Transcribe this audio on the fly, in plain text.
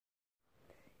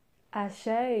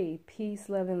Ashe, peace,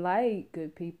 love, and light,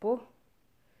 good people.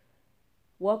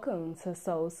 Welcome to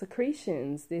Soul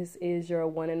Secretions. This is your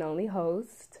one and only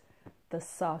host, the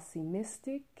Saucy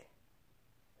Mystic,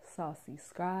 Saucy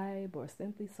Scribe, or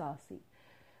simply Saucy.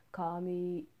 Call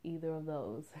me either of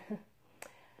those.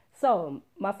 So,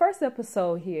 my first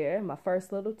episode here, my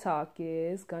first little talk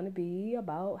is going to be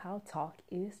about how talk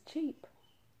is cheap.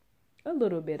 A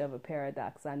little bit of a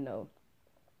paradox, I know.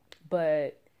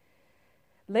 But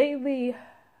lately,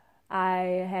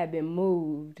 I have been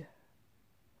moved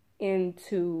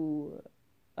into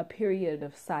a period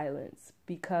of silence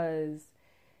because,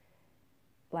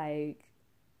 like,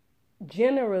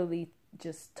 generally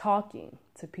just talking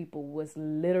to people was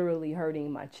literally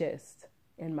hurting my chest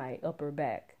and my upper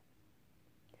back.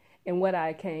 And what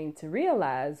I came to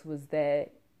realize was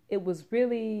that it was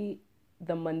really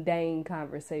the mundane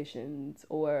conversations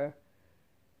or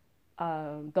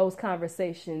those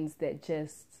conversations that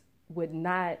just would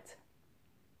not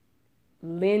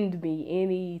lend me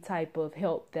any type of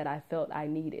help that I felt I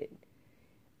needed.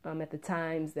 At the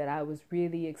times that I was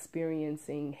really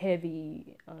experiencing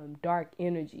heavy, dark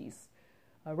energies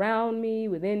around me,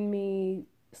 within me,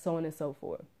 so on and so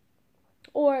forth.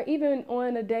 Or even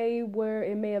on a day where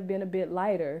it may have been a bit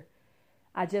lighter,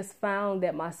 I just found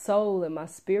that my soul and my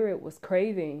spirit was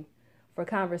craving for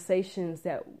conversations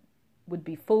that would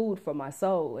be food for my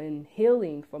soul and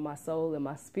healing for my soul and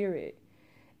my spirit.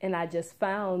 And I just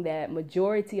found that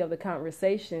majority of the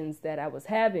conversations that I was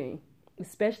having,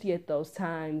 especially at those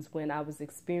times when I was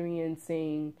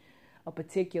experiencing a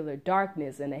particular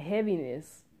darkness and a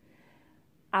heaviness,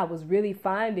 I was really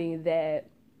finding that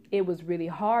it was really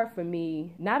hard for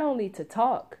me not only to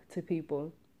talk to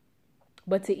people,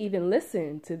 but to even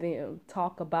listen to them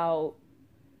talk about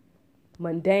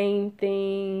mundane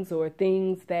things or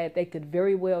things that they could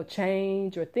very well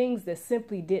change or things that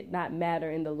simply did not matter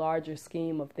in the larger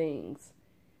scheme of things.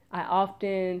 I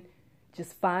often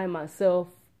just find myself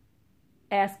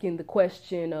asking the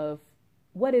question of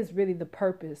what is really the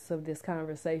purpose of this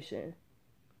conversation?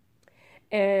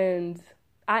 And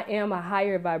I am a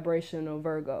higher vibrational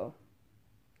Virgo.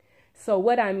 So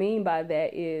what I mean by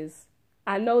that is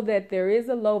I know that there is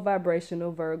a low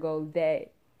vibrational Virgo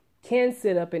that can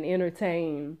sit up and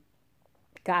entertain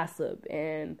gossip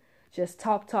and just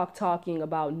talking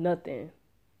about nothing,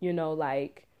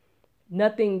 like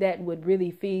nothing that would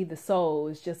really feed the soul.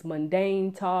 It's just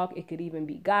mundane talk. It could even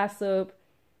be gossip,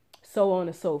 so on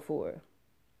and so forth.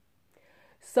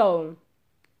 So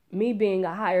me being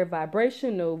a higher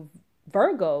vibrational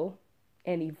Virgo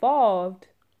and evolved,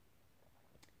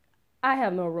 I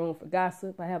have no room for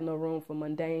gossip. I have no room for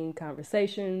mundane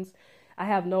conversations. I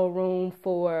have no room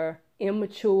for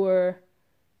immature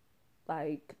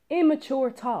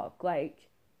talk.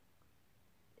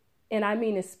 And I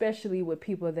mean, especially with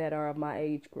people that are of my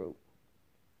age group.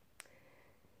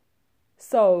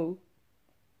 So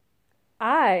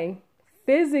I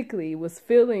physically was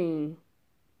feeling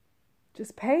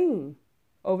just pain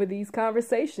over these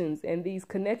conversations and these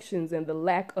connections and the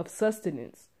lack of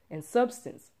sustenance and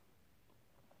substance.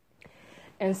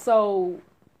 And so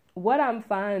what I'm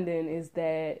finding is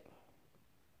that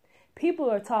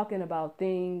people are talking about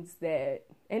things that,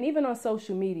 and even on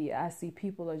social media, I see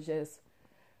people are just,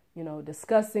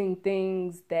 discussing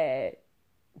things that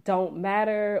don't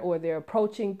matter, or they're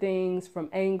approaching things from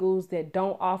angles that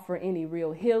don't offer any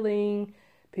real healing.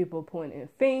 People pointing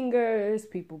fingers,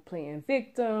 people playing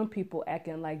victim, people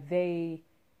acting like they,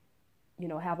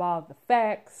 have all the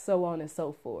facts, so on and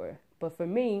so forth. But for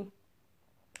me,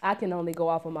 I can only go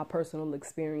off of my personal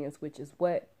experience, which is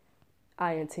what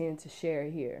I intend to share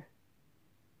here.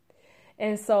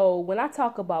 And so when I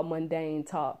talk about mundane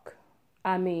talk,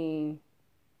 I mean,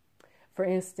 for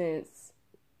instance,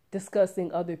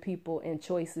 discussing other people and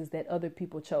choices that other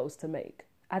people chose to make.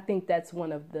 I think that's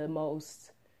one of the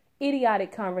most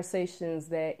idiotic conversations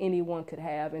that anyone could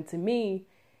have. And to me,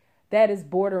 that is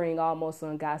bordering almost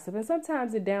on gossip. And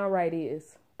sometimes it downright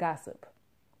is gossip.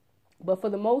 But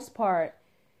for the most part,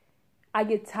 I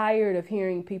get tired of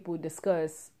hearing people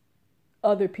discuss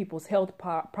other people's health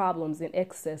problems in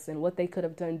excess and what they could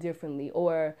have done differently,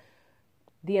 or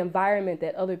the environment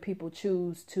that other people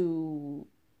choose to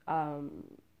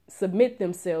submit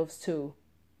themselves to.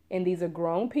 And these are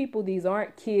grown people. These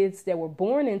aren't kids that were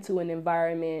born into an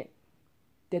environment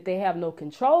that they have no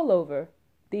control over.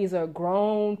 These are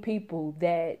grown people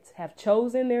that have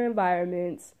chosen their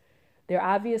environments. They're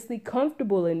obviously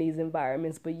comfortable in these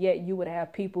environments, but yet you would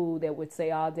have people that would say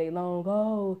all day long,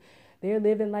 oh, they're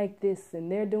living like this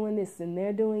and they're doing this and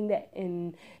they're doing that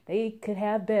and they could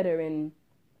have better.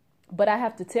 But I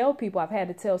have to tell people, I've had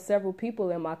to tell several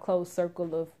people in my close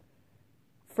circle of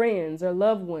friends or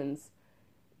loved ones.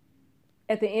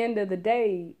 At the end of the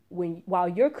day, while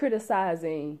you're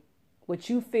criticizing what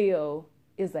you feel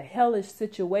is a hellish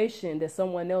situation that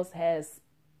someone else has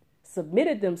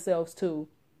submitted themselves to,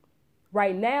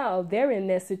 right now they're in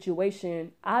that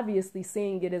situation, obviously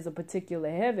seeing it as a particular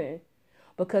heaven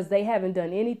because they haven't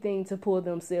done anything to pull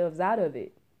themselves out of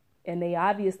it. And they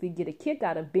obviously get a kick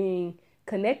out of being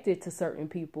connected to certain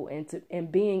people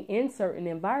and being in certain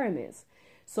environments.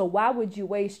 So why would you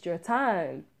waste your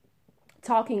time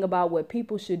talking about what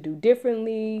people should do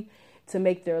differently to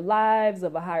make their lives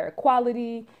of a higher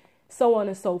quality, so on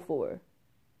and so forth?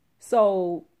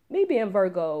 So me being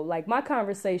Virgo, like my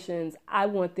conversations, I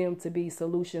want them to be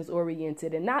solutions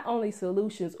oriented, and not only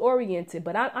solutions oriented,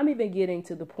 but I'm even getting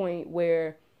to the point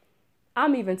where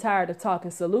I'm even tired of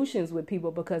talking solutions with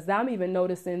people, because I'm even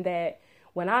noticing that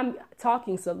when I'm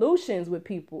talking solutions with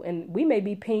people, and we may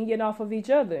be pinging off of each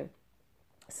other,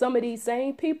 some of these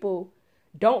same people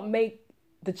don't make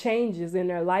the changes in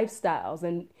their lifestyles.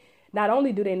 And not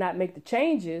only do they not make the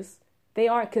changes, they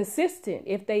aren't consistent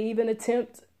if they even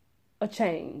attempt a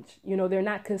change. You know, they're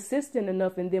not consistent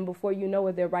enough. And then before you know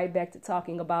it, they're right back to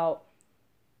talking about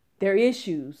their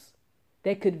issues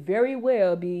that could very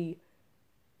well be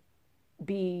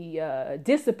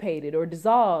dissipated or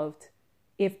dissolved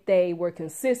if they were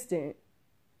consistent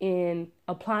in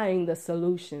applying the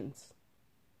solutions.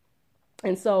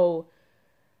 And so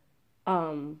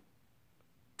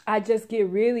I just get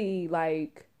really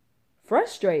like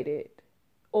frustrated,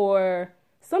 or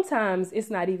sometimes it's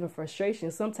not even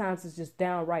frustration. Sometimes it's just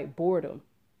downright boredom.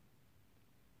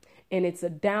 And it's a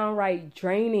downright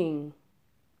draining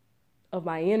of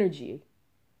my energy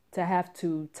to have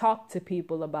to talk to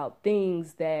people about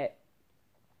things that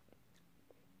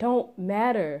don't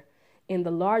matter in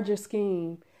the larger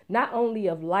scheme, not only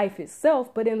of life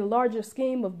itself, but in the larger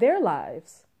scheme of their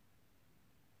lives.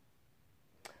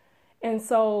 And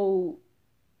so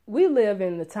we live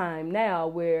in the time now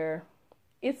where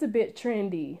it's a bit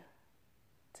trendy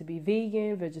to be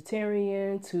vegan,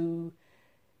 vegetarian, to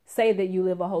say that you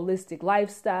live a holistic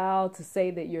lifestyle, to say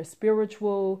that you're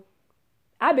spiritual.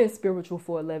 I've been spiritual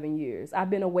for 11 years.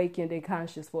 I've been awakened and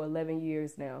conscious for 11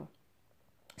 years now.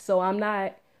 So I'm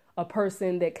not a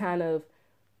person that kind of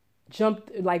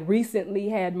jumped, like recently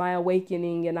had my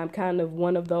awakening, and I'm kind of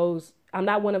one of those, I'm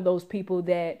not one of those people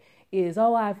that is,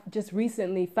 oh, I've just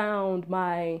recently found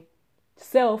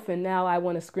myself and now I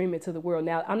want to scream it to the world.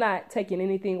 Now, I'm not taking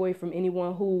anything away from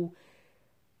anyone who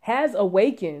has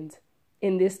awakened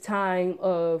in this time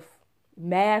of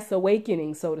mass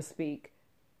awakening, so to speak.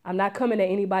 I'm not coming at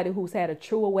anybody who's had a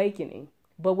true awakening.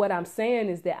 But what I'm saying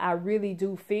is that I really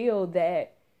do feel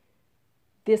that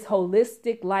this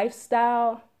holistic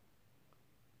lifestyle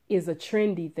is a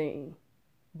trendy thing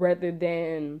rather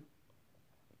than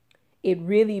it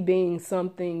really being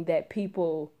something that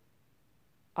people,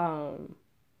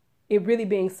 it really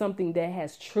being something that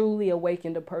has truly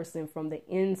awakened a person from the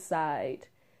inside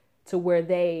to where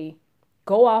they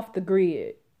go off the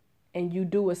grid and you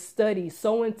do a study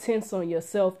so intense on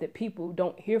yourself that people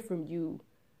don't hear from you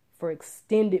for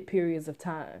extended periods of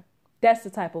time. That's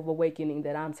the type of awakening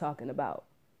that I'm talking about.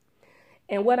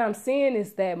 And what I'm seeing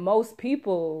is that most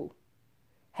people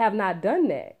have not done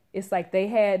that. It's like they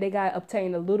got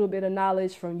obtained a little bit of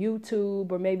knowledge from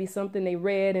YouTube or maybe something they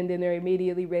read, and then they're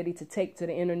immediately ready to take to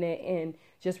the internet and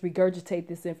just regurgitate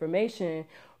this information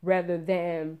rather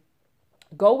than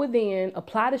go within,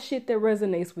 apply the shit that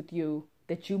resonates with you,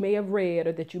 that you may have read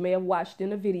or that you may have watched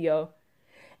in a video,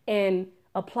 and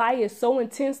apply it so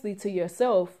intensely to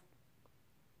yourself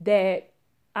that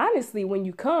honestly, when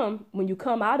you come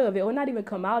out of it, or not even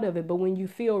come out of it, but when you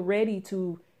feel ready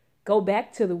to go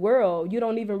back to the world, you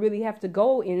don't even really have to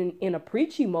go in a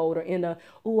preachy mode or in a,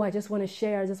 oh, I just want to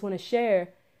share.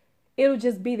 It'll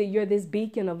just be that you're this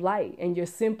beacon of light and you're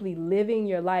simply living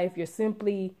your life. You're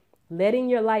simply letting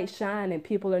your light shine, and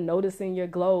people are noticing your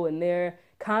glow and they're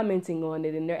commenting on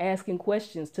it and they're asking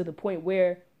questions to the point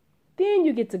where then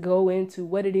you get to go into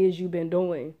what it is you've been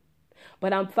doing.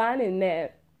 But I'm finding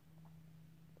that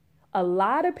a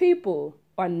lot of people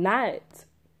are not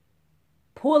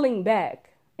pulling back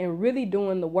and really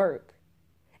doing the work.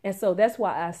 And so that's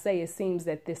why I say it seems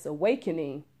that this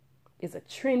awakening is a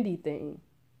trendy thing.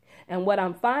 And what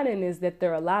I'm finding is that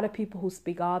there are a lot of people who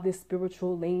speak all this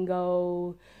spiritual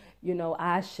lingo, you know,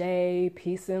 Ashe,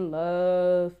 peace and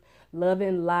love, love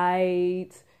and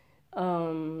light.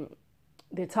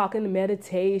 They're talking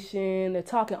meditation. They're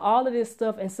talking all of this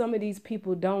stuff. And some of these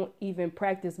people don't even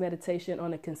practice meditation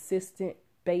on a consistent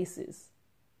basis.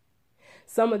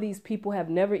 Some of these people have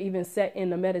never even sat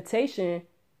in a meditation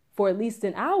for at least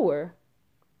an hour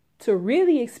to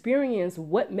really experience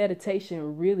what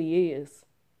meditation really is.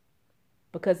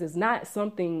 Because it's not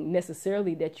something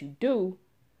necessarily that you do.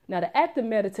 Now, the act of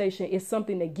meditation is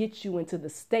something that gets you into the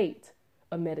state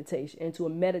of meditation, into a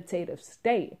meditative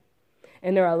state.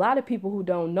 And there are a lot of people who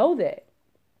don't know that.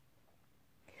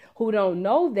 Who don't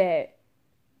know that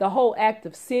the whole act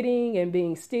of sitting and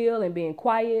being still and being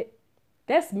quiet,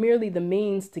 that's merely the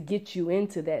means to get you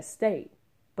into that state.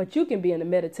 But you can be in a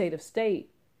meditative state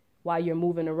while you're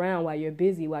moving around, while you're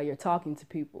busy, while you're talking to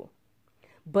people.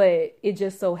 But it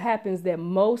just so happens that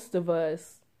most of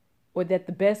us, or that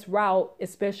the best route,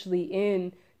 especially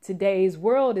in today's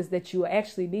world, is that you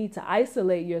actually need to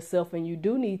isolate yourself, and you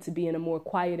do need to be in a more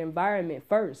quiet environment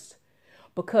first,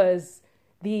 because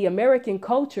the American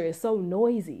culture is so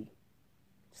noisy,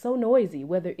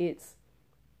 whether it's,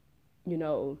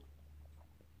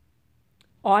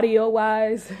 audio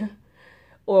wise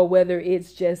or whether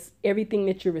it's just everything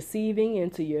that you're receiving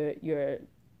into your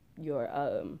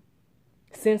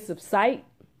sense of sight,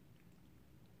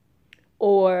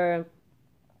 or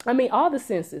all the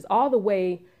senses, all the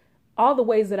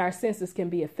ways that our senses can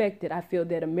be affected. I feel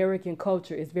that American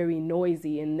culture is very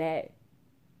noisy in that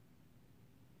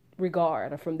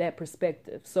regard, or from that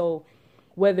perspective. So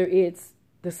whether it's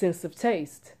the sense of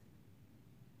taste,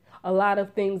 a lot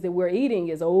of things that we're eating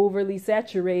is overly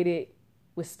saturated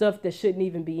with stuff that shouldn't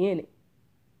even be in it.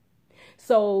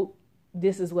 So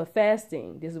this is where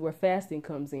fasting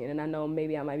comes in. And I know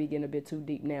maybe I might be getting a bit too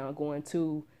deep now, going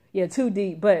too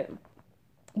deep. But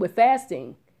with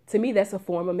fasting, to me, that's a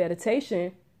form of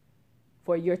meditation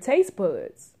for your taste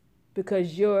buds,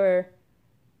 because you're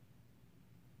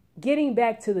getting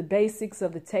back to the basics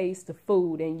of the taste of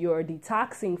food, and you're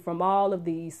detoxing from all of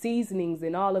these seasonings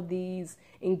and all of these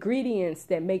ingredients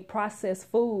that make processed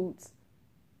foods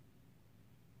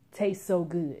taste so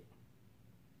good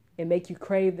and make you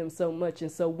crave them so much.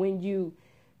 And so when you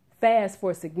fast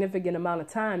for a significant amount of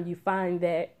time, you find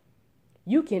that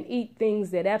you can eat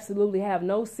things that absolutely have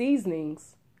no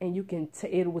seasonings, and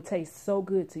it will taste so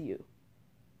good to you.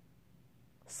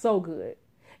 So good.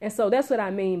 And so that's what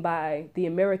I mean by the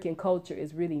American culture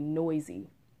is really noisy.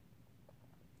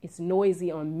 It's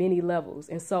noisy on many levels.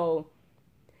 And so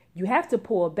you have to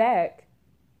pull back,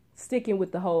 sticking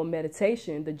with the whole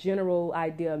meditation, the general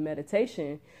idea of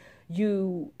meditation.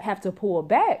 You have to pull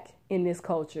back in this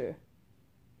culture,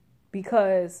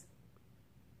 because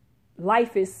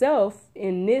life itself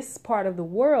in this part of the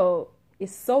world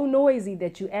is so noisy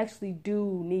that you actually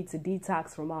do need to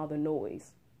detox from all the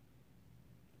noise.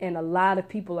 And a lot of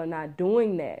people are not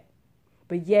doing that.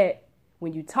 But yet,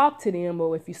 when you talk to them,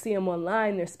 or if you see them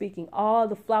online, they're speaking all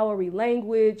the flowery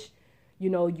language.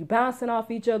 You bouncing off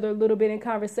each other a little bit in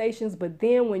conversations. But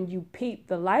then when you peep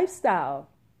the lifestyle,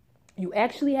 you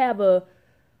actually have a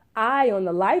eye on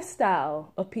the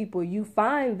lifestyle of people. You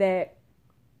find that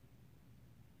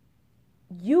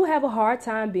you have a hard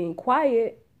time being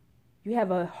quiet. You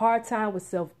have a hard time with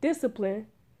self-discipline.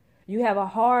 You have a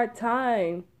hard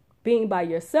time being by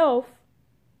yourself.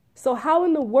 So how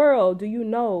in the world do you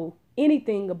know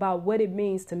anything about what it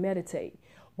means to meditate,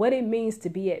 what it means to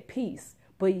be at peace?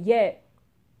 But yet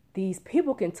these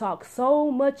people can talk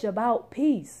so much about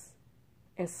peace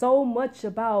and so much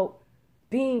about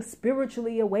being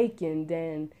spiritually awakened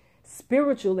and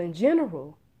spiritual in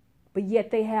general, but yet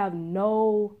they have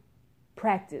no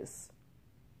practice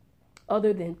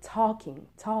other than talking.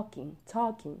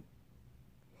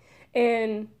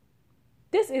 And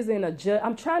this isn't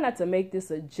I'm trying not to make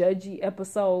this a judgy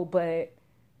episode, but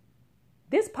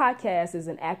this podcast is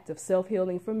an act of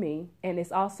self-healing for me, and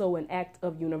it's also an act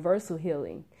of universal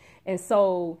healing. And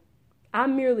so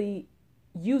I'm merely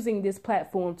using this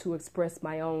platform to express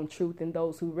my own truth, and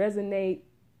those who resonate,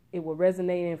 it will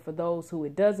resonate, and for those who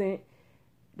it doesn't,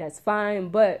 that's fine.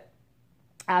 But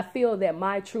I feel that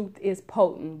my truth is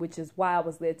potent, which is why I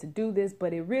was led to do this,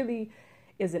 but it really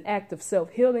is an act of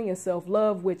self-healing and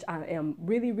self-love, which I am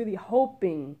really, really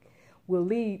hoping will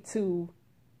lead to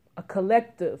a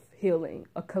collective healing,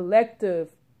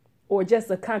 or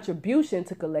just a contribution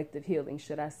to collective healing,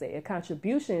 should I say, a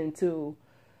contribution to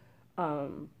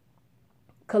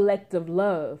collective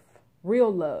love,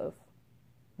 real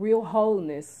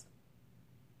wholeness.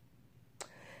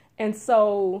 And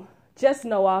so just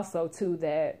know also too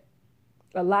that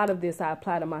a lot of this I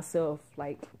apply to myself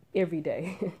like every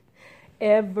day.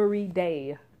 Every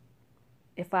day.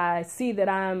 If I see that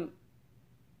I'm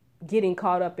getting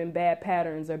caught up in bad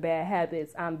patterns or bad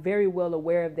habits, I'm very well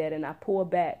aware of that, and I pull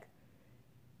back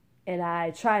and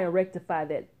I try and rectify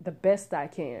that the best I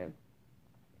can.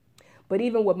 But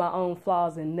even with my own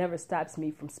flaws, it never stops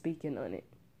me from speaking on it.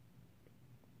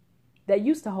 That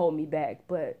used to hold me back,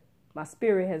 but My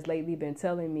spirit has lately been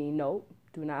telling me, nope,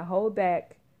 do not hold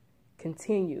back,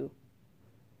 continue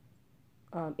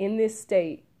in this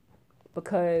state,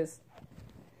 because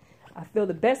I feel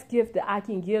the best gift that I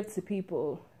can give to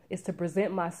people is to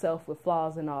present myself with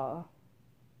flaws and all,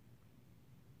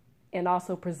 and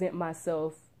also present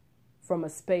myself from a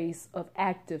space of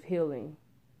active healing,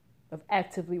 of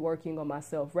actively working on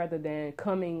myself, rather than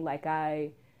coming like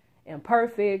I am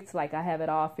perfect, like I have it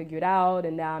all figured out,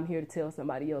 and now I'm here to tell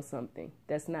somebody else something.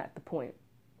 That's not the point.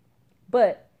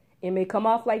 But it may come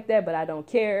off like that, but I don't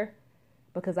care,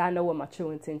 because I know what my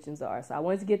true intentions are. So I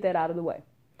wanted to get that out of the way.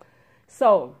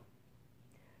 So,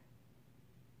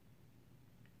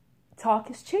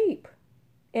 talk is cheap.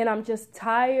 And I'm just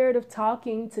tired of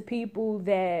talking to people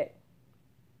that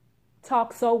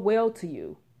talk so well to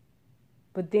you.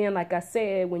 But then, like I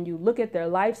said, when you look at their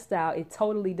lifestyle, it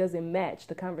totally doesn't match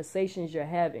the conversations you're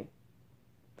having.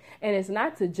 And it's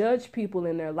not to judge people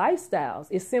in their lifestyles.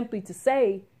 It's simply to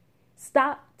say,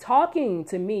 stop talking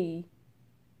to me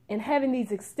and having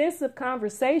these extensive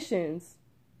conversations.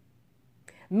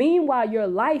 Meanwhile, your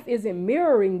life isn't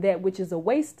mirroring that, which is a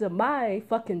waste of my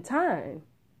fucking time.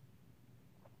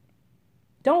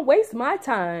 Don't waste my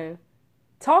time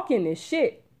talking this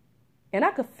shit. And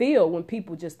I could feel when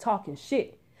people just talking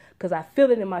shit, because I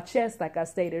feel it in my chest, like I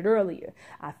stated earlier.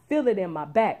 I feel it in my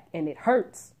back, and it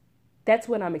hurts. That's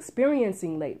what I'm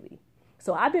experiencing lately.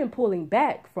 So I've been pulling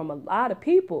back from a lot of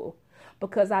people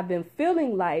because I've been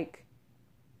feeling like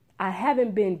I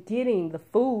haven't been getting the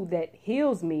food that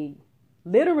heals me,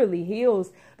 literally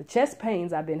heals the chest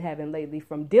pains I've been having lately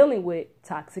from dealing with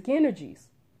toxic energies.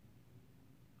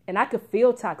 And I could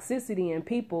feel toxicity in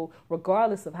people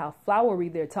regardless of how flowery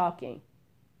they're talking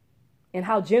and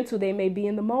how gentle they may be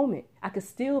in the moment. I could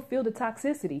still feel the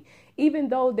toxicity, even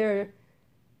though their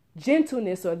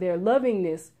gentleness or their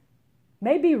lovingness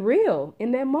may be real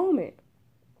in that moment.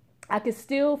 I could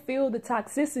still feel the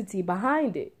toxicity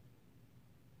behind it.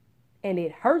 And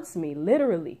it hurts me,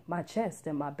 literally, my chest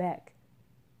and my back.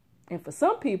 And for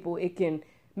some people, it can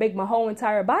make my whole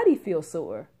entire body feel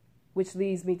sore, which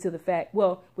leads me to the fact,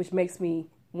 which makes me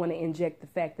want to inject the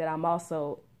fact that I'm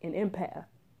also an empath.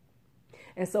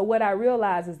 And so what I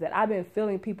realize is that I've been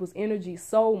feeling people's energy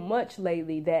so much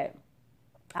lately that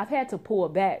I've had to pull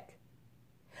back.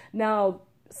 Now,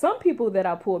 some people that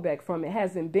I pull back from, it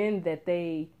hasn't been that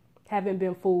they haven't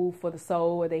been food for the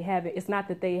soul, or it's not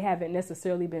that they haven't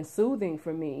necessarily been soothing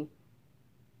for me.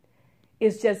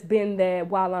 It's just been that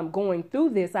while I'm going through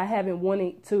this, I haven't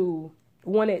wanted to,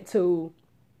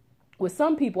 with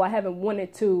some people, I haven't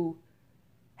wanted to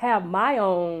have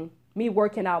me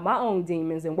working out my own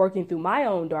demons and working through my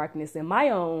own darkness and my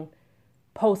own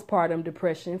postpartum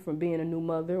depression from being a new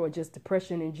mother, or just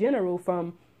depression in general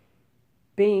from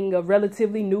being a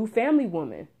relatively new family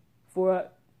woman for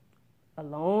a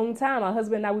long time. My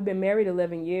husband and I, we've been married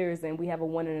 11 years and we have a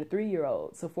 1 and a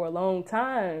 3-year-old. So for a long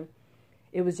time,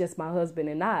 it was just my husband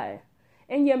and I.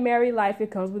 And your married life,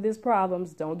 it comes with its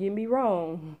problems. Don't get me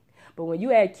wrong. But when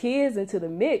you add kids into the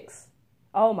mix,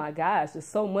 oh my gosh, there's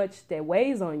so much that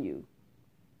weighs on you.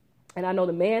 And I know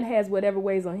the man has whatever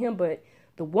weighs on him, but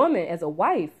the woman as a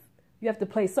wife, you have to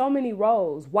play so many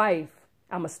roles. Wife,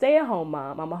 I'm a stay-at-home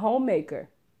mom. I'm a homemaker.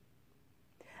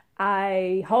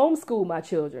 I homeschool my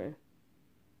children.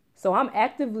 So I'm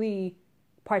actively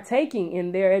partaking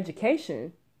in their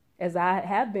education, as I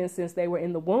have been since they were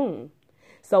in the womb.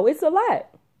 So it's a lot.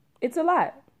 It's a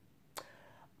lot.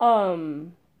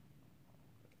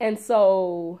 And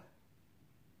so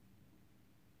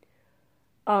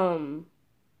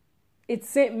it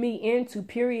sent me into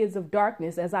periods of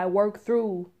darkness as I work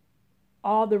through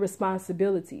all the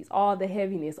responsibilities, all the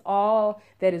heaviness, all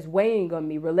that is weighing on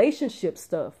me, relationship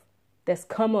stuff that's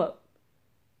come up,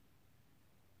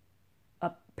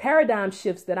 paradigm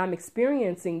shifts that I'm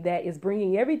experiencing that is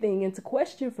bringing everything into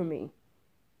question for me.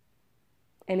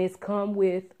 And it's come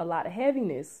with a lot of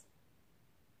heaviness,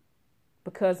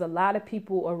 because a lot of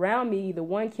people around me, either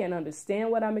one, can't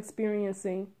understand what I'm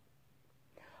experiencing,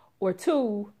 or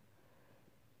two,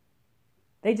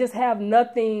 they just have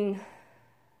nothing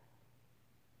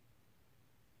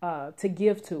to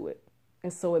give to it.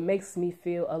 And so it makes me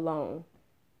feel alone.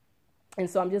 And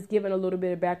so I'm just giving a little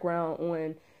bit of background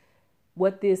on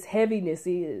what this heaviness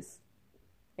is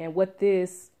and what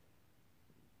this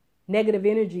negative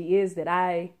energy is that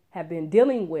I have been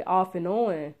dealing with off and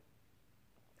on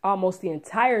almost the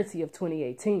entirety of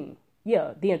 2018.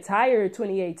 Yeah, the entire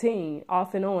 2018,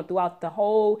 off and on, throughout the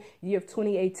whole year of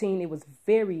 2018, it was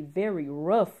very, very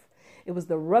rough. It was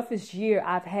the roughest year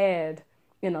I've had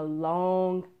in a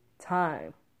long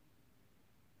time.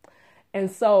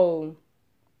 And so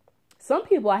Some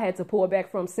people I had to pull back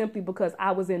from simply because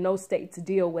I was in no state to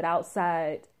deal with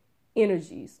outside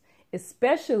energies,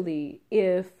 especially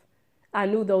if I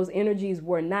knew those energies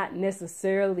were not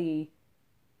necessarily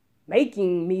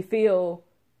making me feel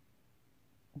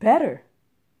better.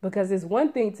 Because it's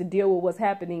one thing to deal with what's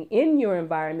happening in your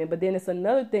environment, but then it's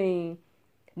another thing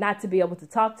not to be able to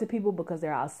talk to people because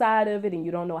they're outside of it and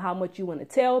you don't know how much you want to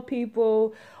tell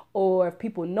people, or if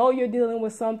people know you're dealing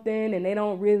with something and they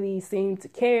don't really seem to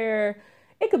care.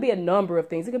 It could be a number of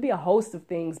things. It could be a host of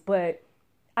things, but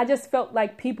I just felt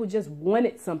like people just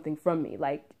wanted something from me.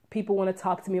 Like people want to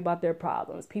talk to me about their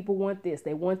problems. People want this,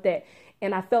 they want that.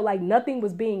 And I felt like nothing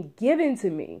was being given to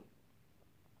me.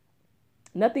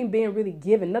 Nothing being really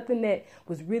given, nothing that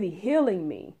was really healing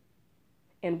me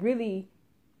and really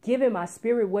giving my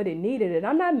spirit what it needed. And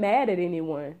I'm not mad at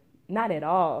anyone, not at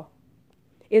all.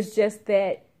 It's just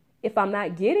that if I'm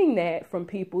not getting that from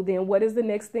people, then what is the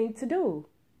next thing to do?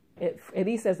 If, at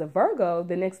least as a Virgo,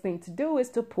 the next thing to do is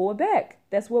to pull back.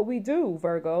 That's what we do,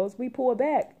 Virgos. We pull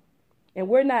back. And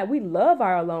we love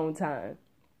our alone time.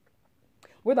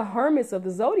 We're the hermits of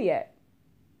the zodiac.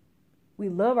 We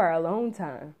love our alone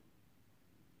time.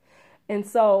 And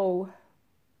so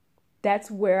that's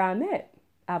where I'm at.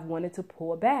 I've wanted to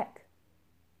pull back.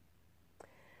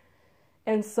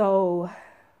 And so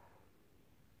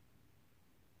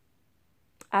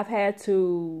I've had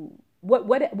to,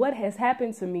 what has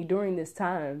happened to me during this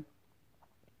time,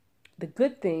 the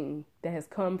good thing that has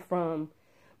come from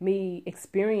me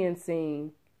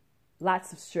experiencing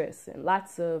lots of stress and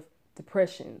lots of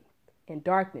depression and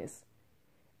darkness,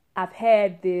 I've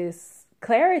had this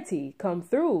clarity come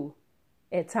through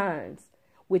at times,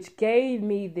 which gave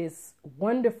me this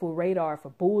wonderful radar for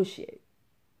bullshit.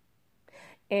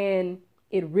 And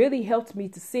it really helped me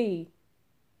to see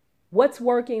what's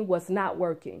working, what's not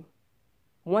working.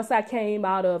 Once I came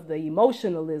out of the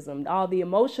emotionalism, all the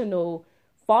emotional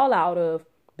fallout of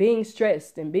being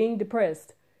stressed and being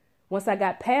depressed, once I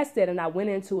got past that and I went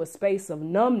into a space of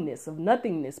numbness, of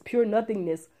nothingness, pure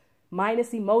nothingness,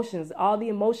 minus emotions, all the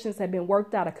emotions had been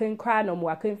worked out. I couldn't cry no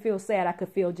more. I couldn't feel sad. I could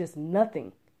feel just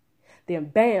nothing. Then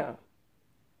bam,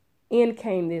 in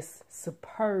came this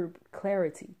superb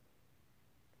clarity.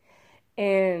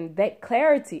 And that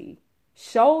clarity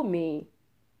showed me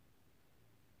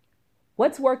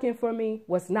what's working for me,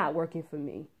 what's not working for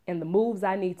me, and the moves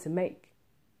I need to make.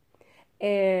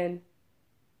 And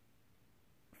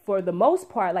for the most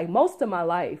part, like most of my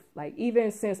life, like even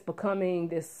since becoming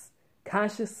this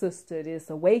conscious sister, this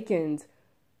awakened,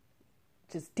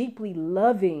 just deeply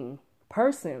loving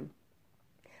person,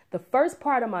 the first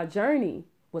part of my journey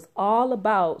was all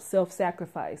about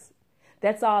self-sacrifice.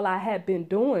 That's all I had been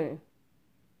doing,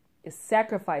 is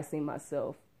sacrificing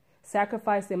myself,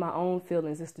 sacrificing my own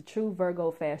feelings. It's the true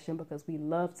Virgo fashion because we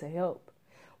love to help.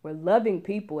 We're loving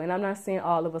people. And I'm not saying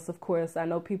all of us, of course. I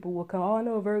know people will come, oh,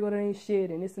 no, Virgo, that ain't shit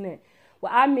and this and that.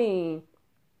 Well, I mean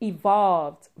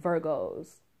evolved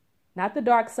Virgos, not the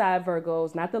dark side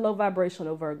Virgos, not the low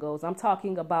vibrational Virgos. I'm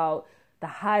talking about the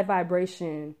high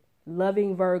vibration,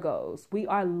 loving Virgos. We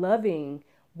are loving,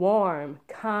 warm,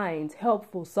 kind,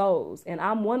 helpful souls. And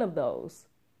I'm one of those.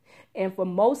 And for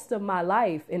most of my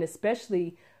life, and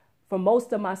especially for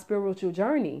most of my spiritual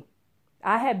journey,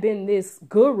 I had been this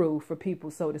guru for people,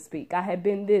 so to speak. I had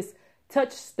been this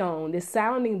touchstone, this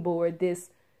sounding board, this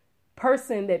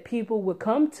person that people would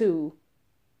come to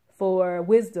for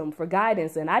wisdom, for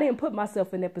guidance. And I didn't put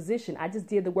myself in that position. I just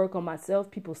did the work on myself.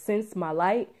 People sensed my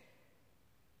light.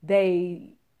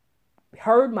 They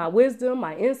heard my wisdom,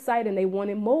 my insight, and they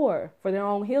wanted more for their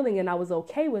own healing. And I was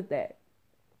okay with that.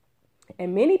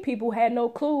 And many people had no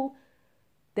clue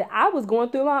that I was going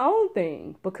through my own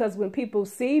thing, because when people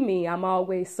see me, I'm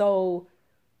always so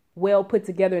well put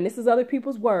together. And this is other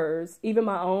people's words. Even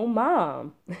my own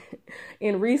mom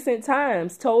in recent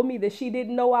times told me that she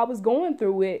didn't know I was going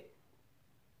through it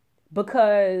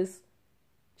because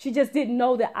she just didn't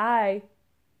know that I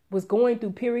was going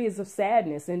through periods of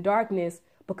sadness and darkness,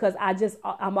 because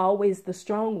I'm always the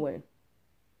strong one.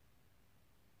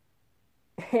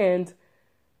 And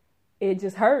it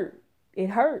just hurt. It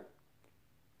hurt.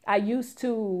 I used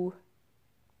to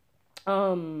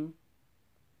love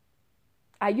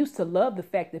the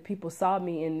fact that people saw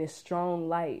me in this strong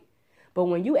light. But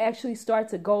when you actually start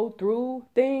to go through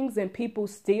things and people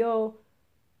still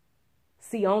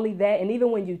see only that, and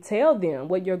even when you tell them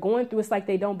what you're going through, it's like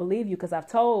they don't believe you. Because I've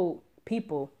told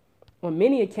people on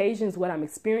many occasions what I'm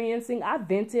experiencing. I've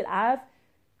vented, I've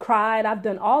cried, I've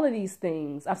done all of these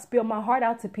things. I've spilled my heart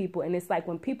out to people. And it's like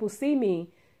when people see me,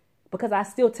 because I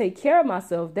still take care of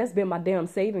myself, that's been my damn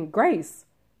saving grace,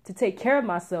 to take care of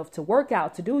myself, to work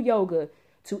out, to do yoga,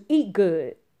 to eat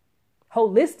good,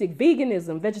 holistic,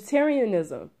 veganism,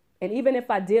 vegetarianism. And even if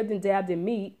I dipped and dabbed in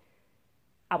meat,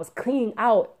 I was clean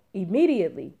out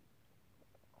immediately.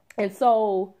 And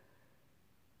so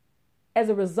as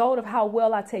a result of how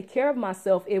well I take care of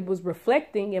myself, it was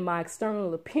reflecting in my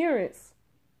external appearance,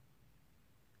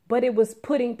 but it was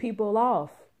putting people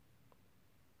off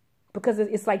because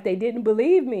it's like they didn't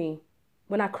believe me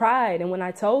when I cried and when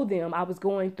I told them I was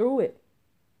going through it.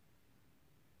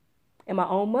 And my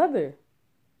own mother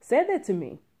said that to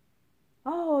me.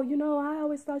 Oh, I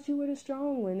always thought you were the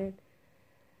strong one.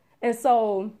 And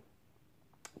so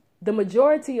the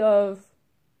majority of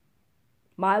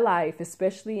my life,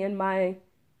 especially in my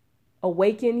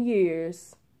awakened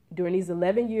years, during these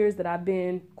 11 years that I've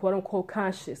been quote unquote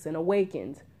conscious and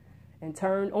awakened and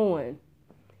turned on,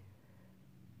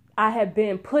 I have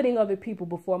been putting other people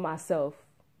before myself.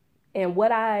 And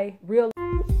what I realized.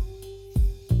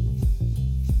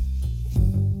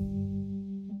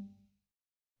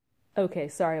 Okay,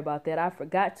 sorry about that. I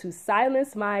forgot to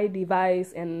silence my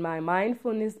device and my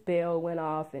mindfulness bell went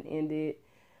off and ended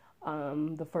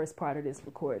the first part of this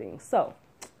recording. So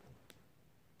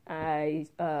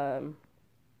to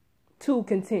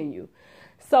continue.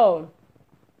 So,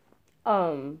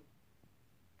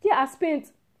 I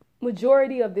spent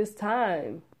majority of this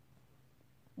time,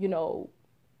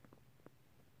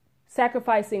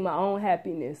 sacrificing my own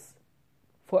happiness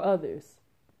for others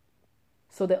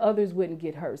so that others wouldn't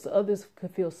get hurt, so others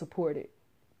could feel supported.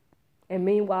 And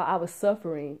meanwhile, I was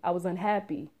suffering. I was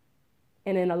unhappy.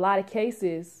 And in a lot of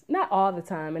cases, not all the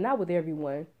time and not with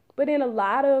everyone, but in a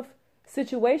lot of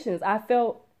situations, I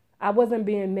felt I wasn't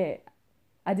being met.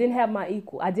 I didn't have my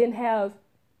equal. I didn't have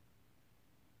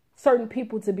certain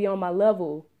people to be on my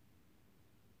level.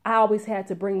 I always had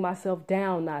to bring myself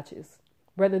down notches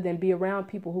rather than be around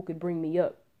people who could bring me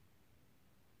up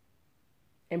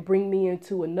and bring me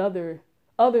into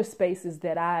other spaces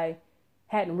that I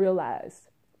hadn't realized.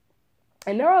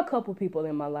 And there are a couple people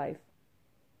in my life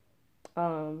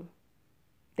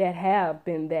that have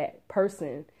been that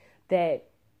person that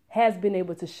has been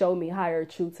able to show me higher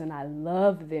truths, and I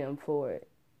love them for it.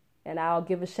 And I'll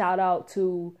give a shout out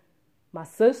to my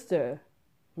sister,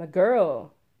 my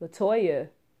girl, Latoya.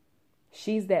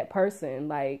 She's that person.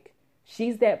 Like,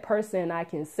 she's that person I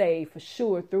can say for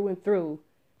sure through and through.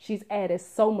 She's added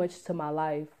so much to my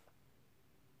life.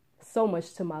 So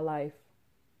much to my life.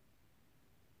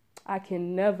 I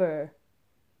can never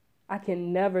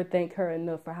thank her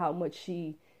enough for how much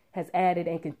she has added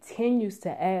and continues to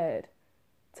add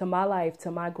to my life,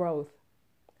 to my growth.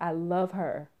 I love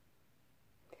her.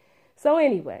 So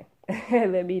anyway,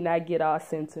 let me not get all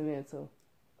sentimental.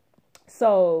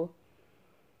 So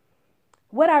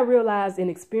what I realized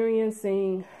in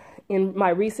my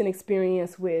recent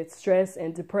experience with stress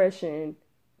and depression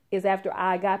is after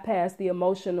I got past the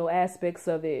emotional aspects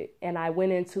of it and I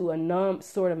went into a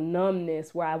sort of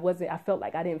numbness where I felt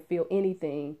like I didn't feel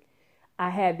anything.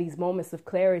 I had these moments of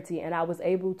clarity and I was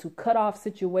able to cut off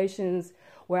situations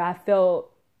where I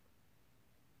felt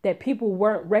that people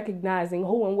weren't recognizing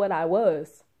who and what I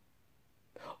was,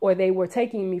 or they were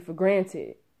taking me for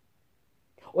granted,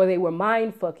 or they were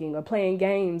mind fucking or playing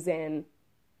games. And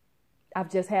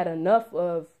I've just had enough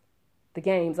of the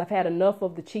games. I've had enough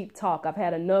of the cheap talk. I've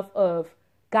had enough of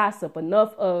gossip,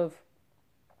 enough of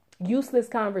useless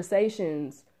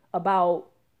conversations about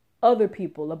other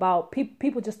people, about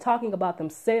people just talking about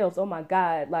themselves. Oh my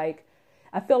God. Like,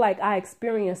 I feel like I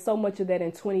experienced so much of that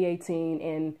in 2018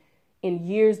 and in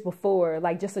years before,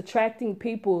 like just attracting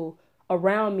people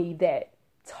around me that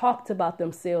talked about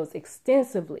themselves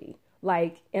extensively.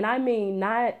 Like, and I mean,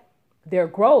 not their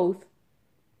growth,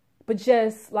 but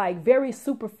just like very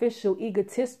superficial,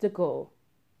 egotistical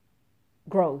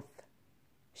growth.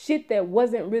 Shit that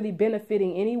wasn't really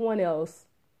benefiting anyone else.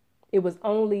 It was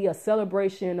only a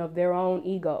celebration of their own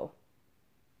ego.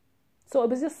 So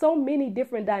it was just so many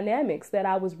different dynamics that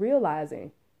I was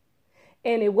realizing.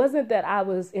 And it wasn't that I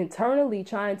was internally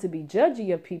trying to be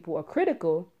judgy of people or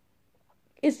critical.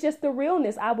 It's just the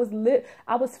realness. I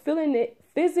was feeling it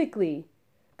physically,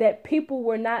 that people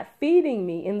were not feeding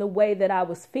me in the way that I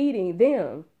was feeding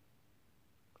them.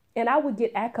 And I would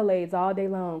get accolades all day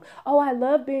long. Oh, I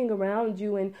love being around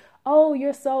you. And oh,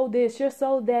 you're so this, you're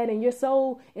so that, and you're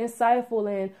so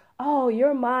insightful. And oh,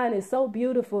 your mind is so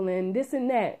beautiful and this and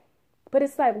that. But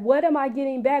it's like, what am I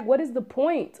getting back? What is the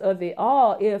point of it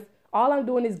all if all I'm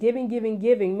doing is giving?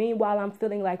 Meanwhile, I'm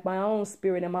feeling like my own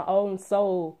spirit and my own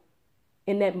soul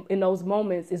in those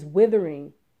moments is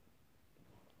withering.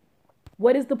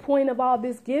 What is the point of all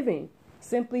this giving?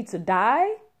 Simply to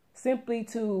die? Simply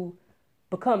to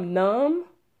become numb?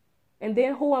 And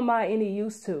then who am I any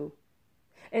use to?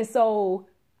 And so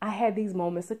I had these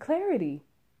moments of clarity.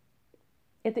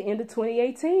 At the end of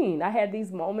 2018, I had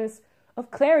these moments of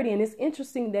clarity. And it's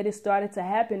interesting that it started to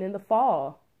happen in the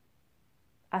fall.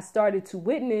 I started to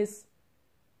witness,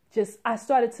 I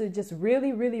started to just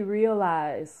really, really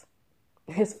realize.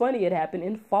 It's funny, it happened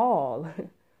in fall.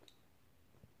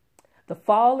 The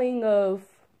falling of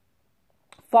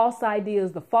false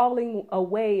ideas, the falling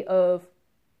away of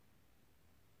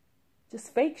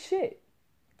just fake shit,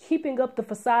 keeping up the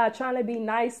facade, trying to be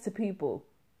nice to people.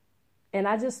 And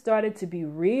I just started to be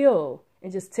real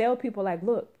and just tell people like,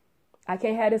 look, I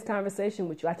can't have this conversation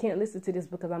with you. I can't listen to this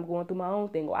because I'm going through my own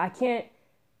thing. Or I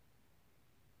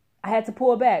had to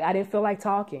pull back. I didn't feel like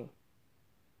talking.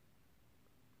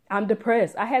 I'm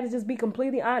depressed. I had to just be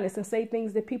completely honest and say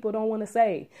things that people don't want to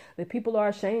say, that people are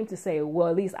ashamed to say. Well,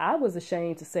 at least I was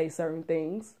ashamed to say certain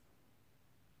things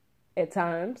at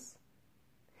times.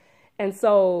 And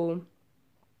so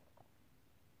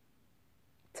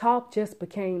talk just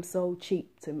became so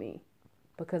cheap to me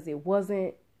because it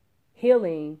wasn't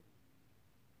healing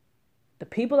the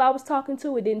people I was talking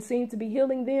to. It didn't seem to be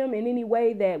healing them in any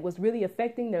way that was really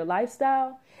affecting their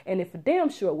lifestyle. And it for damn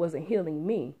sure wasn't healing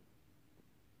me.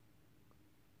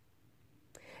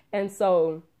 And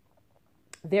so,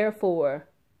 therefore,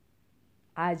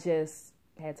 I just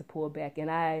had to pull back.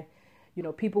 And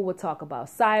people would talk about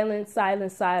silence,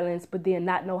 but then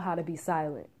not know how to be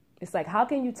silent. It's like, how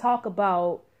can you talk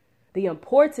about the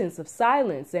importance of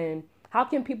silence? And how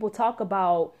can people talk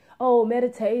about,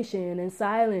 meditation and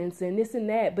silence and this and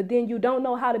that, but then you don't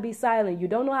know how to be silent. You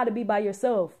don't know how to be by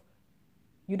yourself.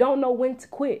 You don't know when to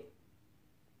quit.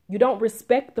 You don't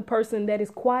respect the person that is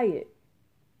quiet.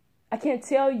 I can't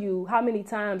tell you how many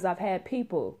times I've had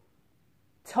people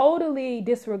totally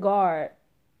disregard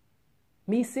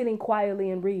me sitting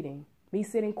quietly and reading, me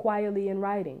sitting quietly and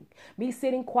writing, me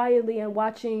sitting quietly and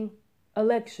watching a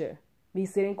lecture, me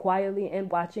sitting quietly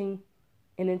and watching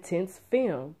an intense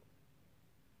film.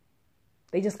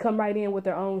 They just come right in with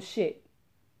their own shit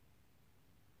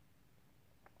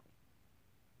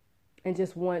and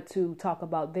just want to talk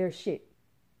about their shit.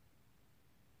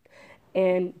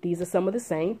 And these are some of the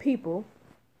same people.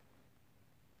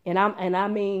 And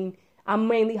I'm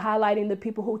mainly highlighting the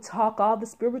people who talk all the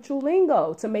spiritual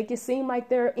lingo to make it seem like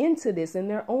they're into this and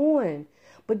they're on.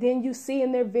 But then you see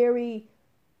in their very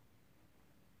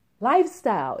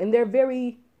lifestyle, in their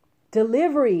very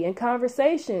delivery and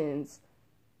conversations,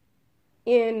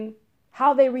 in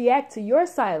how they react to your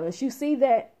silence, you see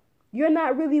that you're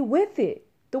not really with it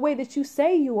the way that you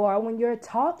say you are when you're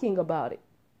talking about it.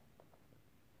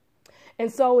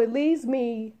 And so it leads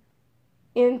me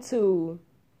into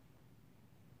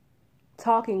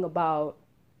talking about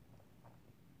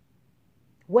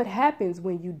what happens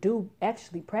when you do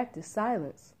actually practice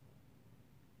silence.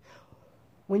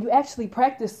 When you actually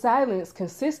practice silence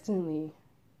consistently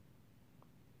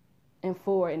and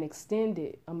for an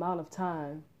extended amount of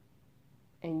time,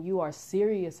 and you are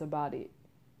serious about it,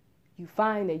 you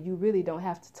find that you really don't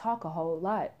have to talk a whole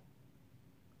lot.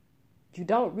 You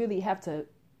don't really have to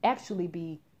actually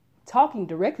be talking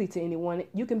directly to anyone.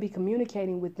 You can be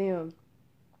communicating with them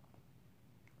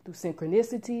through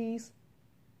synchronicities,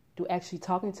 through actually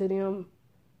talking to them,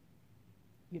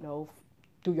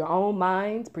 through your own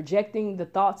mind, projecting the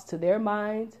thoughts to their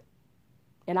mind.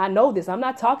 And I know this, I'm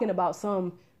not talking about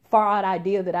some far out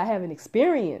idea that I haven't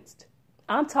experienced.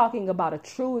 I'm talking about a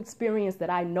true experience that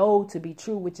I know to be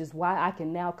true, which is why I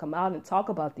can now come out and talk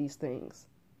about these things.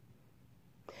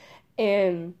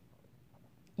 And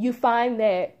you find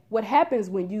that what happens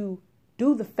when you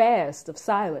do the fast of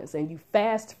silence and you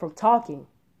fast from talking,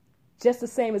 just the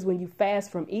same as when you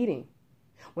fast from eating.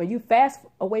 When you fast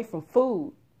away from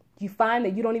food, you find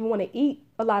that you don't even want to eat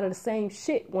a lot of the same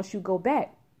shit once you go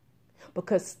back.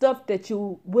 Because stuff that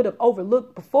you would have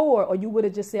overlooked before, or you would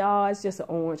have just said, oh, it's just an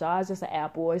orange, oh, it's just an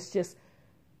apple,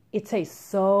 it tastes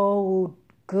so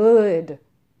good.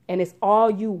 And it's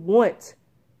all you want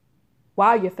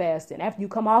while you're fasting, after you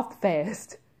come off the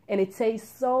fast. And it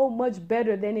tastes so much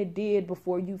better than it did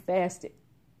before you fasted.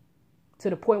 To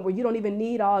the point where you don't even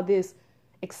need all this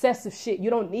excessive shit.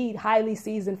 You don't need highly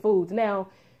seasoned foods. Now,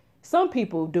 some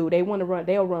people do. They'll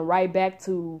run right back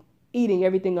to eating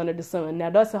everything under the sun. Now,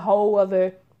 that's a whole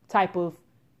other type of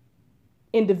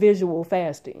individual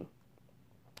fasting.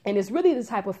 And it's really the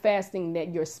type of fasting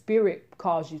that your spirit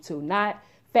calls you to. Not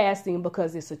fasting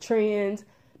because it's a trend.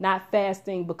 Not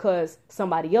fasting because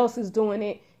somebody else is doing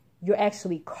it. You're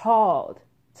actually called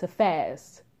to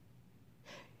fast.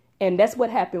 And that's what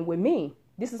happened with me.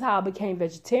 This is how I became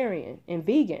vegetarian and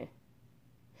vegan.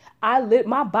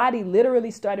 My body literally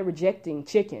started rejecting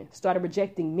chicken, started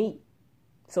rejecting meat.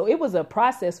 So it was a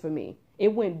process for me.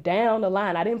 It went down the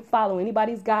line. I didn't follow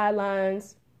anybody's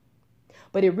guidelines,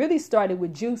 but it really started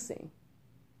with juicing.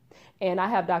 And I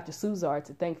have Dr. Suzar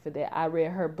to thank for that. I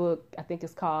read her book. I think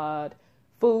it's called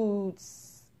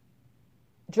Drugs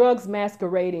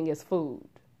Masquerading as Food.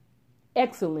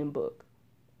 Excellent book.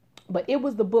 But it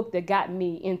was the book that got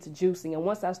me into juicing. And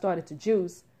once I started to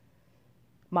juice,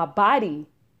 my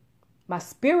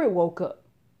spirit woke up.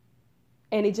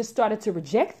 And it just started to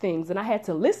reject things. And I had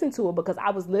to listen to it because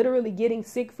I was literally getting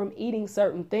sick from eating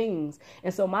certain things.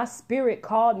 And so my spirit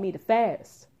called me to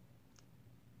fast.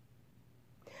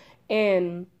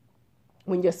 And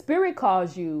when your spirit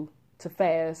calls you to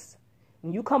fast,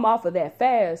 when you come off of that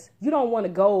fast, you don't want to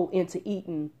go into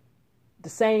eating the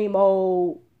same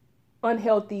old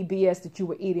unhealthy BS that you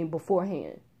were eating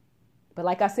beforehand. But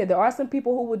like I said, there are some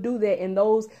people who would do that. And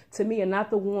those, to me, are not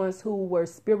the ones who were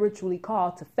spiritually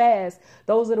called to fast.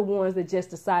 Those are the ones that just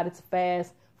decided to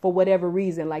fast for whatever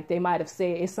reason. Like they might have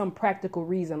said it's some practical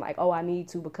reason, like, oh, I need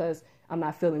to because I'm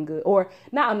not feeling good. Or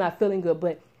not I'm not feeling good,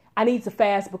 but I need to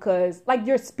fast because like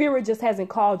your spirit just hasn't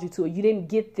called you to it. You didn't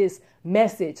get this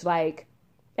message. Like,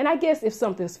 and I guess if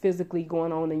something's physically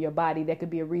going on in your body, that could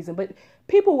be a reason. But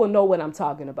people will know what I'm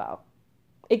talking about.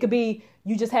 It could be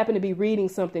you just happen to be reading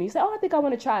something. You say, oh, I think I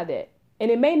want to try that. And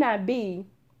it may not be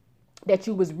that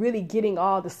you was really getting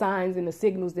all the signs and the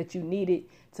signals that you needed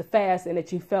to fast and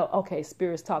that you felt, okay,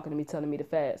 Spirit's talking to me, telling me to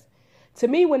fast. To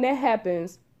me, when that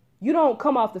happens, you don't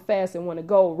come off the fast and want to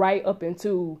go right up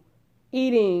into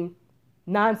eating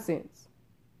nonsense.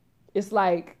 It's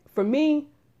like, for me,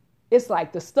 it's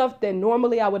like the stuff that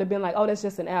normally I would have been like, oh, that's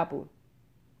just an apple.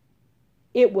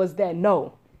 It was that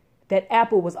no. That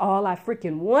apple was all I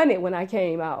freaking wanted when I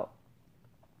came out.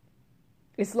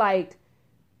 It's like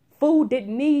food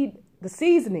didn't need the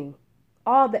seasoning,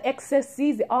 all the excess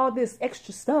seasoning, all this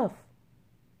extra stuff.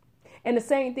 And the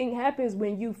same thing happens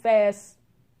when you fast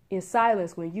in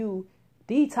silence, when you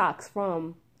detox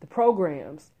from the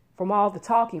programs, from all the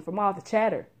talking, from all the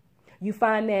chatter. You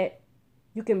find that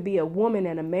you can be a woman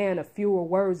and a man of fewer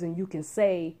words, and you can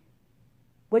say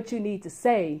what you need to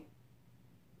say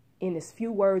in as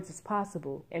few words as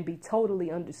possible and be totally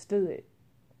understood.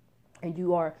 And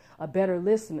you are a better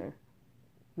listener.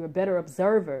 You're a better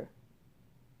observer.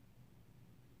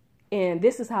 And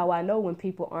this is how I know when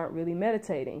people aren't really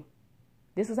meditating.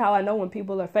 This is how I know when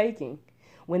people are faking.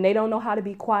 When they don't know how to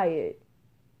be quiet.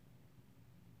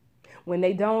 When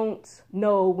they don't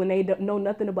know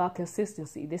nothing about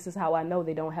consistency. This is how I know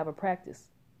they don't have a practice.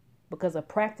 Because a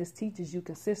practice teaches you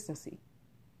consistency.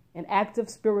 An active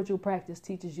spiritual practice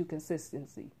teaches you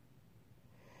consistency.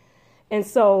 And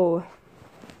so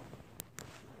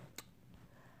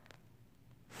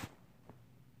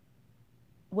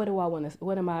where do I want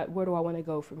to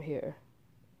go from here?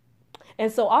 And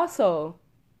so also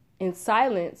in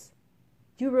silence,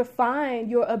 you refine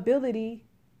your ability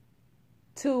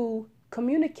to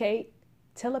communicate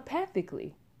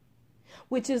telepathically,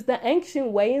 which is the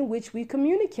ancient way in which we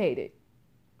communicated.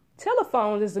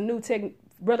 Telephones is a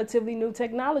relatively new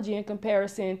technology in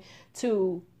comparison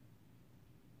to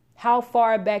how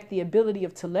far back the ability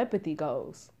of telepathy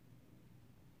goes.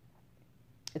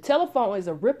 The telephone is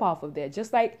a ripoff of that,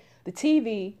 just like the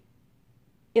TV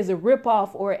is a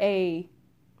ripoff or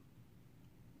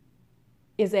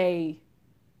is a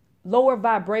lower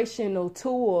vibrational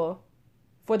tool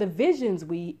for the visions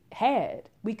we had.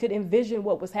 We could envision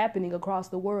what was happening across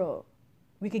the world.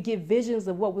 We could get visions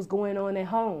of what was going on at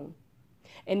home.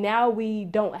 And now we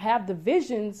don't have the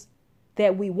visions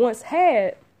that we once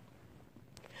had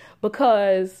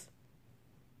because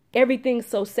everything's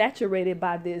so saturated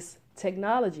by this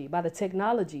technology, by the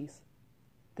technologies,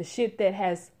 the shit that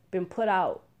has been put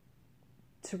out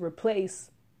to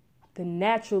replace the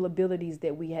natural abilities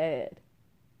that we had.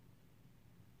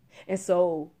 And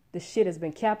so the shit has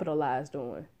been capitalized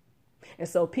on. And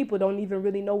so people don't even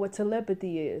really know what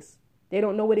telepathy is. They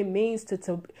don't know what it means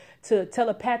to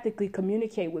telepathically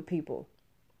communicate with people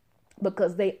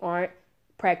because they aren't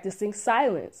practicing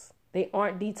silence. They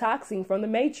aren't detoxing from the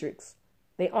matrix.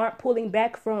 They aren't pulling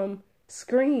back from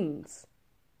screens,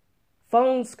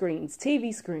 phone screens,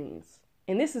 TV screens.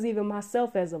 And this is even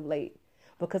myself as of late,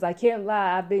 because I can't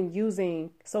lie, I've been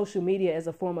using social media as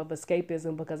a form of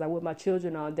escapism because I'm with my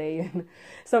children all day. And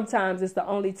sometimes it's the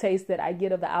only taste that I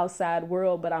get of the outside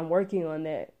world, but I'm working on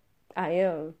that. I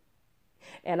am.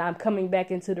 And I'm coming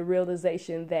back into the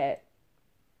realization that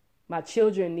my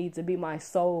children need to be my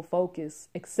sole focus,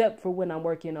 except for when I'm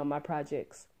working on my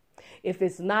projects. If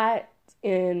it's not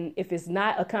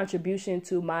a contribution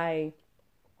to my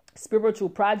spiritual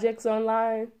projects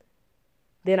online,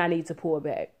 then I need to pull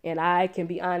back. And I can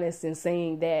be honest in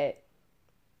saying that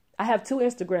I have two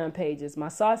Instagram pages, my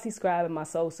Saucy Scribe and my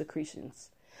Soul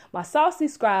Secretions. My Saucy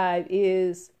Scribe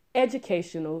is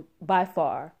educational by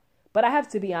far, but I have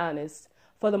to be honest,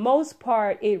 for the most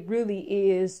part, it really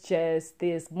is just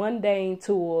this mundane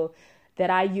tool that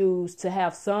I use to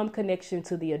have some connection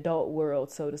to the adult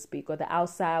world, so to speak, or the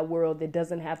outside world that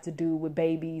doesn't have to do with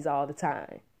babies all the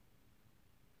time.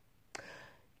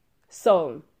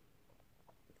 So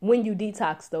when you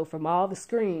detox, though, from all the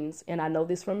screens, and I know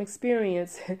this from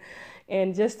experience,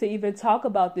 and just to even talk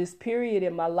about this period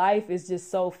in my life is just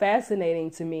so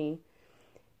fascinating to me.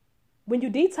 When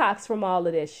you detox from all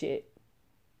of that shit,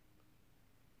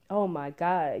 oh my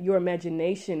God, your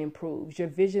imagination improves, your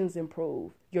visions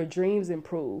improve, your dreams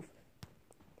improve.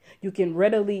 You can,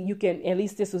 at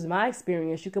least this was my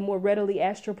experience, you can more readily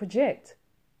astral project.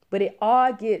 But it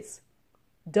all gets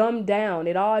dumbed down.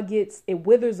 It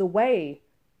withers away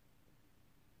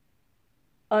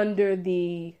under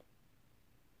the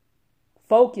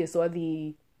focus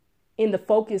in the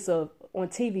focus of on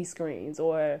TV screens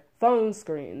or phone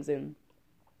screens. And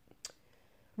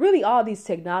really all these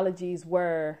technologies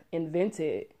were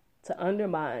invented to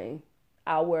undermine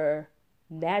our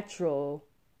natural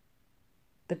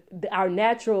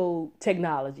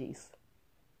technologies,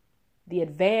 the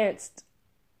advanced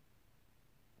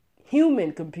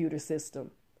human computer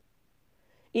system,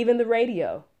 even the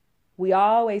radio. We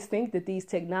always think that these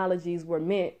technologies were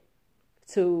meant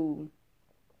to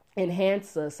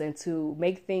enhance us and to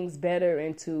make things better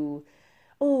and to,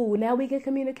 oh, now we can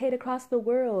communicate across the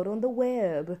world on the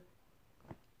web.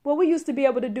 Well, we used to be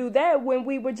able to do that when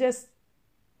we were just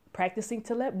practicing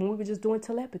when we were just doing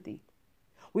telepathy.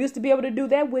 We used to be able to do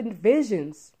that with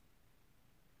visions.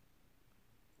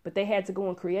 But they had to go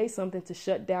and create something to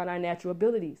shut down our natural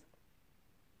abilities.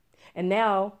 And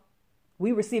now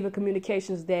we receive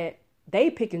communications that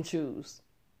they pick and choose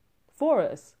for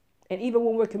us. And even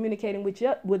when we're communicating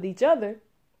with each other,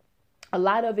 a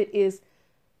lot of it is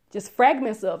just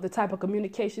fragments of the type of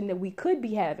communication that we could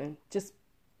be having, just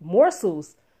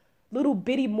morsels, little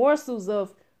bitty morsels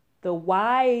of the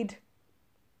wide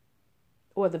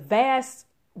or the vast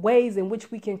ways in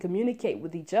which we can communicate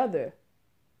with each other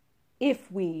if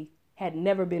we had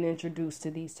never been introduced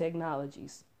to these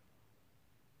technologies.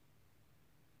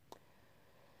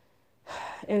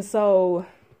 And so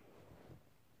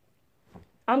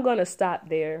I'm going to stop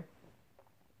there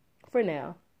for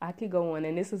now. I could go on,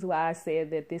 and this is why I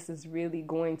said that this is really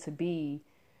going to be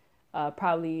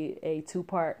probably a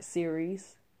 2-part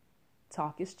series.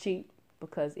 Talk is cheap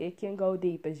because it can go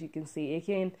deep, as you can see. It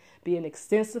can be an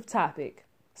extensive topic.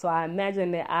 So I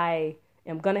imagine that I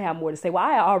am going to have more to say. Well,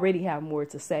 I already have more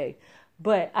to say,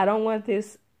 but I don't want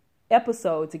this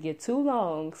episode to get too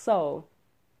long. So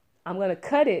I'm going to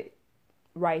cut it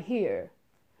right here.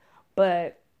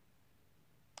 But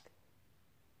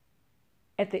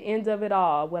at the end of it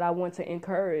all, what I want to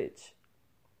encourage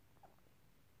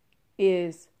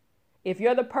is, if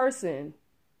you're the person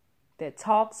that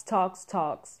talks,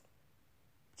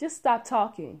 just stop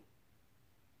talking.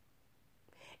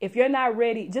 If you're not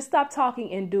ready, just stop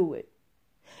talking and do it.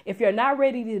 If you're not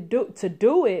ready to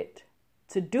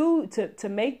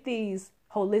make these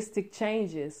holistic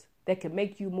changes that can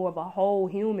make you more of a whole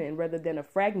human rather than a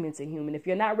fragmented human, if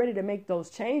you're not ready to make those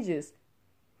changes,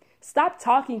 stop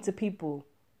talking to people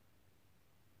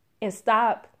and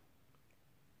stop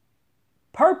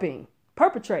perpetrating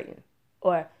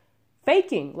or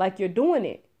faking like you're doing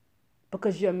it,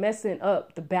 because you're messing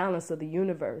up the balance of the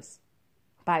universe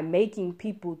by making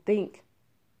people think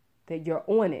that you're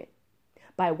on it,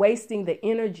 by wasting the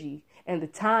energy and the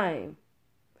time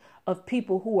of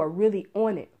people who are really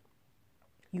on it.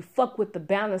 You fuck with the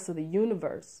balance of the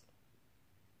universe.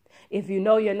 If you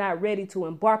know you're not ready to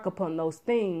embark upon those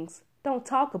things, don't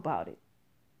talk about it.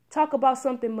 Talk about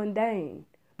something mundane,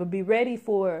 but be ready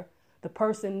for the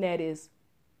person that is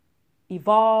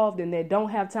evolved and that don't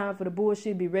have time for the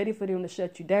bullshit. Be ready for them to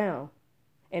shut you down.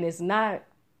 And it's not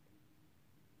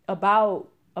about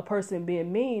a person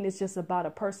being mean. It's just about a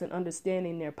person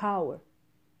understanding their power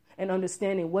and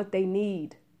understanding what they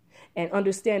need and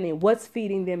understanding what's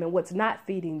feeding them and what's not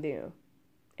feeding them.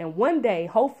 And one day,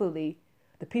 hopefully,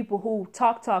 the people who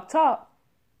talk,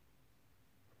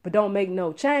 but don't make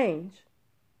no change,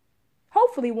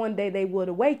 hopefully one day they would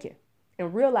awaken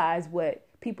and realize what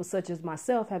people such as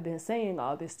myself have been saying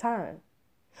all this time,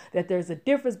 that there's a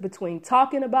difference between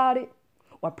talking about it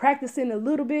or practicing a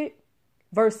little bit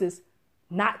versus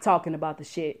not talking about the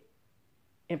shit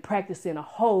and practicing a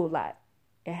whole lot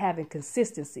and having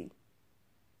consistency.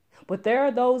 But there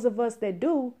are those of us that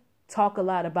do talk a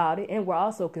lot about it, and we're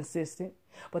also consistent.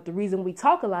 But the reason we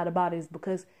talk a lot about it is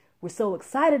because We're so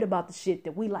excited about the shit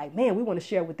that we like, man, we want to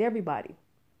share with everybody.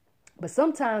 But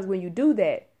sometimes when you do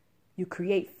that, you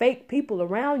create fake people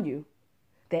around you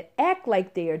that act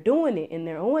like they are doing it and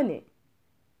they're on it,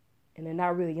 and they're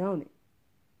not really on it.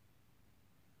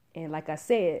 And like I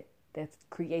said, that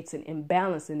creates an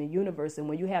imbalance in the universe. And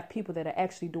when you have people that are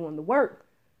actually doing the work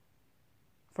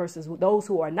versus those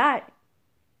who are not,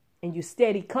 and you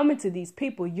steady coming to these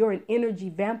people, you're an energy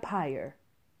vampire.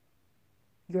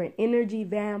 You're an energy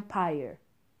vampire.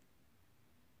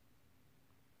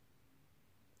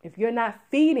 If you're not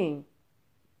feeding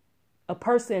a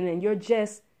person and you're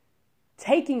just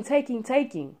taking,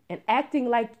 and acting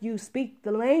like you speak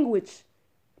the language,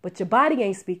 but your body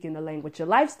ain't speaking the language, your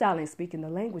lifestyle ain't speaking the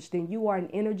language, then you are an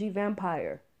energy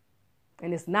vampire.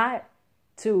 And it's not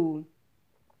to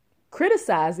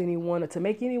criticize anyone or to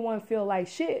make anyone feel like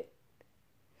shit,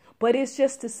 but it's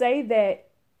just to say that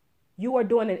you are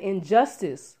doing an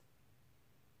injustice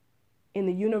in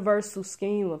the universal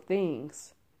scheme of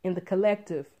things, in the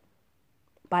collective,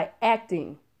 by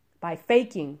acting, by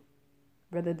faking,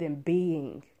 rather than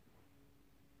being.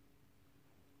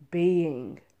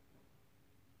 Being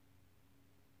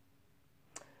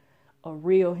a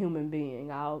real human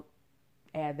being. I'll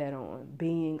add that on.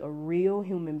 Being a real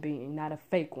human being, not a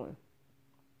fake one.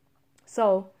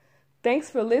 So, thanks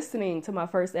for listening to my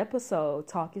first episode,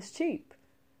 Talk is Cheap.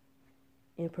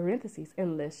 In parentheses,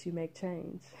 unless you make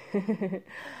change.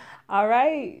 All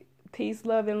right. Peace,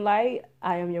 love, and light.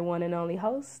 I am your one and only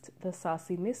host, the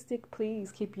Saucy Mystic.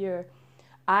 Please keep your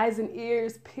eyes and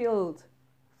ears peeled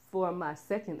for my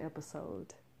second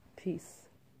episode. Peace.